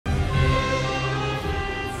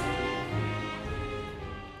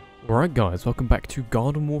Alright guys, welcome back to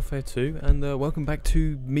Garden Warfare 2, and welcome back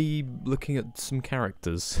to me looking at some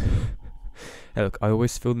characters. Hey look, I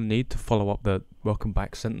always feel the need to follow up the welcome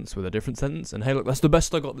back sentence with a different sentence, and hey look, that's the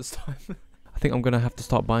best I got this time. I think I'm going to have to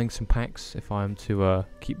start buying some packs if I am to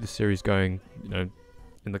keep the series going, you know,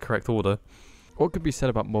 in the correct order. What could be said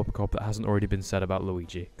about Mobcop that hasn't already been said about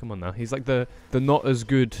Luigi? Come on now, he's like the not as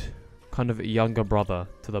good kind of younger brother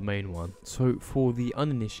to the main one. So for the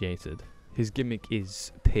uninitiated, his gimmick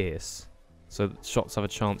is pierce, so that shots have a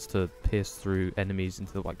chance to pierce through enemies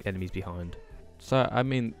into like enemies behind. So I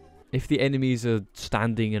mean, if the enemies are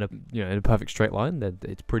standing in a perfect straight line, then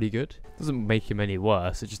it's pretty good. It doesn't make him any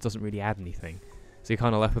worse. It just doesn't really add anything. So you're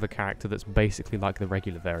kind of left with a character that's basically like the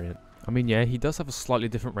regular variant. I mean, yeah, he does have a slightly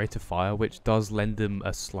different rate of fire, which does lend him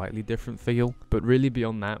a slightly different feel. But really,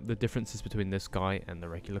 beyond that, the differences between this guy and the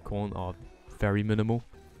regular Corn are very minimal.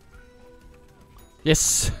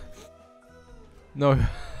 Yes. No.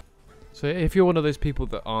 So if you're one of those people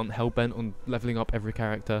that aren't hell-bent on leveling up every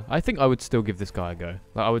character, I think I would still give this guy a go.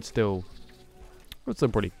 Like, I would still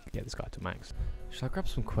probably get this guy to max. Should I grab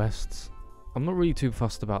some quests? I'm not really too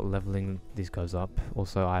fussed about leveling these guys up.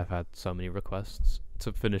 Also, I've had so many requests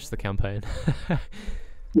to finish the campaign.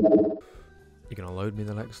 You're gonna load me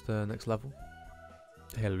the next level?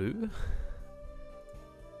 Hello?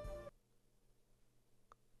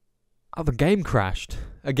 Oh, the game crashed.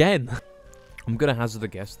 Again. I'm gonna hazard a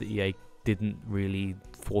guess that EA didn't really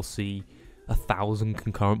foresee 1,000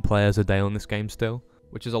 concurrent players a day on this game still,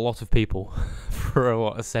 which is a lot of people for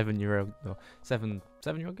a 7-year-old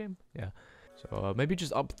game. Yeah. So maybe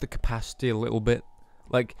just up the capacity a little bit.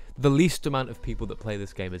 Like, the least amount of people that play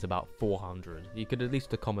this game is about 400. You could at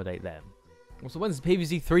least accommodate them. Also, when's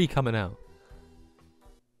PvZ 3 coming out?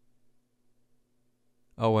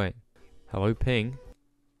 Oh wait. Hello, ping.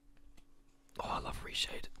 Oh, I love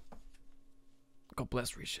Reshade. God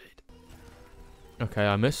bless Reshade. Okay,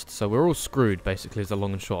 I missed, so we're all screwed, basically, is the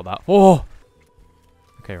long and short of that. Oh!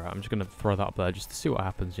 Okay, right, I'm just gonna throw that up there just to see what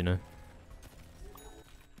happens, you know.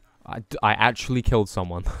 I actually killed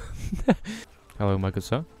someone. Hello, my good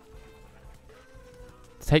sir.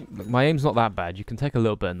 My aim's not that bad. You can take a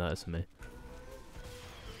little bit of notice of me.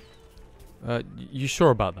 You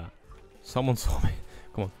sure about that? Someone saw me.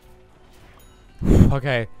 Come on.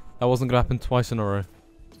 Okay, that wasn't gonna happen twice in a row.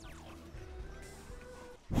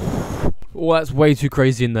 Oh, that's way too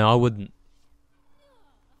crazy in there. I wouldn't.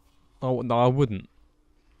 Oh, no, I wouldn't.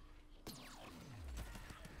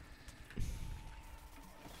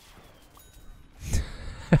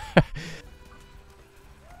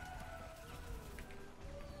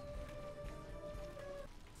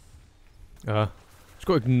 Just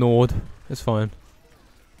got ignored. It's fine.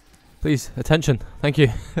 Please, attention. Thank you.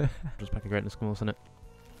 Just back in greatness, come on, isn't it?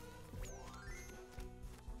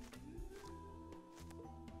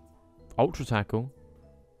 Ultra tackle,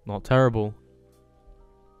 not terrible.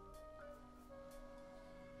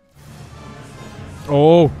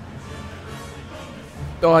 Oh,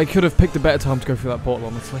 I could have picked a better time to go through that portal,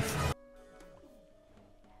 honestly.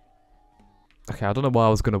 Okay, I don't know why I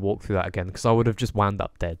was going to walk through that again, because I would have just wound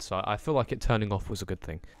up dead. So I feel like it turning off was a good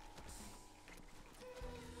thing.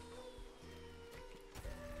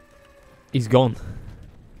 He's gone.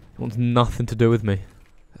 He wants nothing to do with me.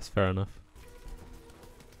 That's fair enough.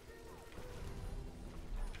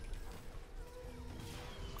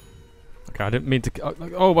 Okay, I didn't mean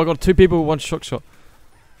to... Oh my god, 2 people with 1 shock shot.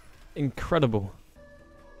 Incredible.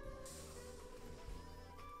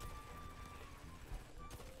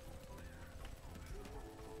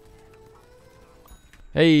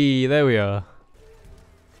 Hey, there we are.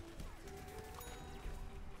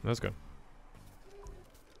 Let's go.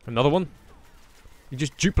 Another one? You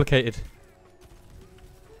just duplicated.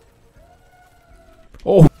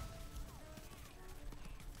 Oh!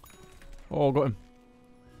 Oh, got him.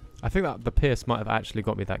 I think that the pierce might have actually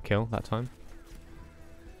got me that kill that time.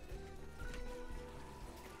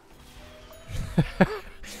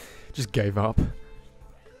 Just gave up.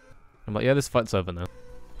 I'm like, yeah, this fight's over now.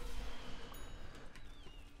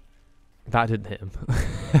 That didn't hit him.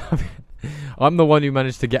 I'm the one who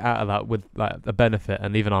managed to get out of that with like a benefit,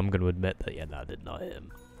 and even I'm going to admit that, yeah, that did not hit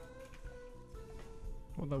him.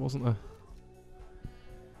 Well, that wasn't a...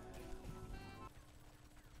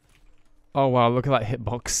 Oh wow, look at that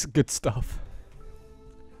hitbox. Good stuff.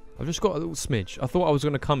 I've just got a little smidge. I thought I was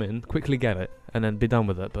going to come in, quickly get it, and then be done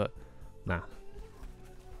with it, but nah.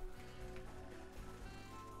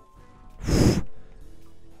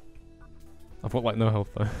 I've got like no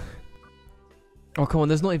health though. Oh come on,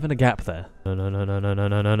 there's not even a gap there. No, no, no, no, no, no,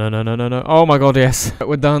 no, no, no, no, no, no, no. Oh my god, yes.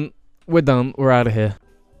 We're done. We're done. We're out of here.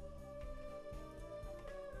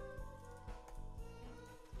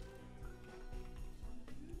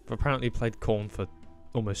 I've apparently played Corn for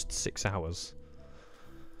almost 6 hours.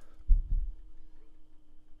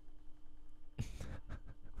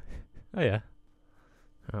 Oh yeah.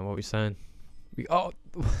 What were we saying? Well,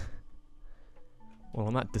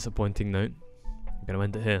 on that disappointing note, I'm going to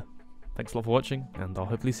end it here. Thanks a lot for watching, and I'll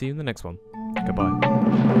hopefully see you in the next one.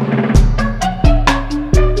 Goodbye.